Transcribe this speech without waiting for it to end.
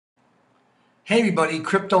Hey everybody,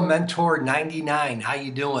 Crypto Mentor 99, how you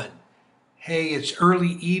doing? Hey, it's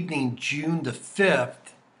early evening, June the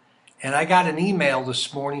 5th, and I got an email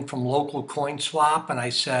this morning from LocalCoinSwap, and I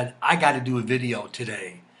said, I got to do a video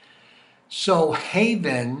today. So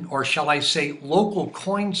Havven, or shall I say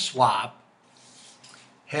LocalCoinSwap,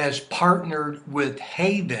 has partnered with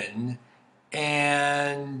Havven,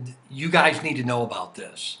 and you guys need to know about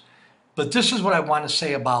this. But this is what I want to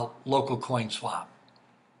say about LocalCoinSwap.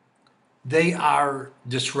 They are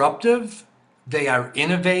disruptive, they are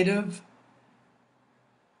innovative,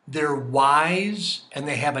 they're wise, and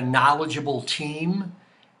they have a knowledgeable team.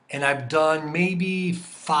 And I've done maybe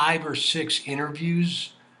 5 or 6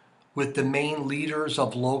 interviews with the main leaders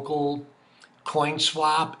of local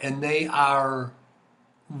CoinSwap, and they are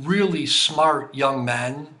really smart young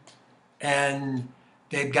men, and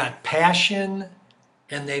they've got passion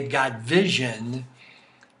and they've got vision,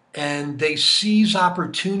 and they seize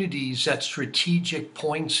opportunities at strategic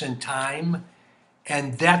points in time.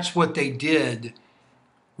 And that's what they did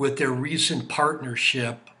with their recent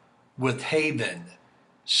partnership with Havven.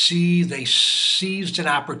 See, they seized an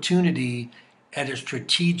opportunity at a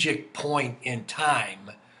strategic point in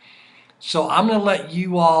time. So I'm going to let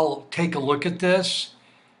you all take a look at this,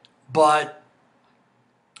 but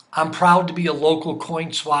I'm proud to be a local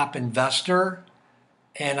CoinSwap investor,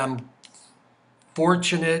 and I'm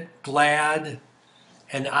fortunate, glad,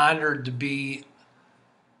 and honored to be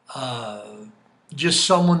just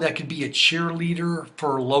someone that could be a cheerleader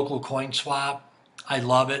for local CoinSwap. I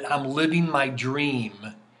love it. I'm living my dream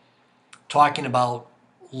talking about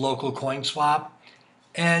local CoinSwap.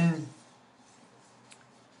 And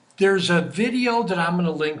there's a video that I'm going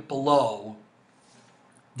to link below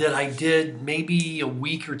that I did maybe a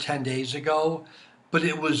week or 10 days ago, but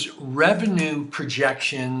it was revenue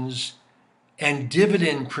projections and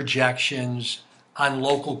dividend projections on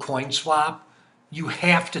local CoinSwap. You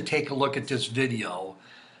have to take a look at this video.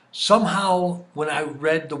 Somehow, when I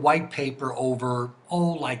read the white paper over,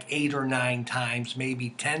 like 8 or 9 times,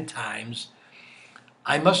 maybe 10 times,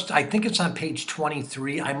 I think it's on page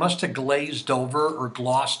 23, I must have glazed over or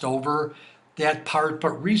glossed over that part.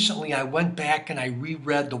 But recently I went back and I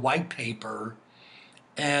reread the white paper.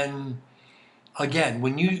 And again,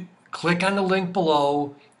 when you click on the link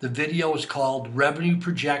below, the video is called Revenue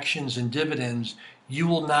Projections and Dividends. You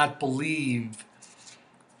will not believe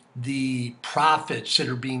the profits that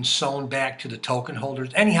are being sown back to the token holders.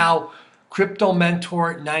 Anyhow, Crypto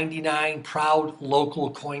Mentor 99, proud local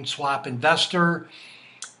CoinSwap investor.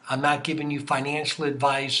 I'm not giving you financial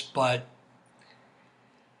advice, but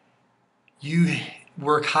you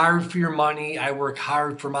work hard for your money. I work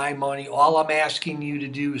hard for my money. All I'm asking you to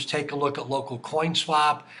do is take a look at local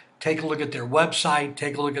CoinSwap, take a look at their website,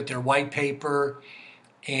 take a look at their white paper.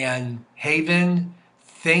 And Havven,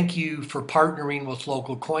 thank you for partnering with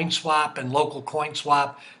local CoinSwap, and local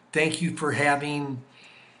CoinSwap, thank you for having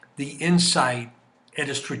the insight at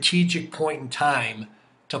a strategic point in time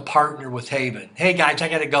to partner with Havven. Hey guys, I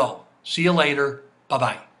gotta go. See you later.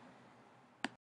 Bye-bye.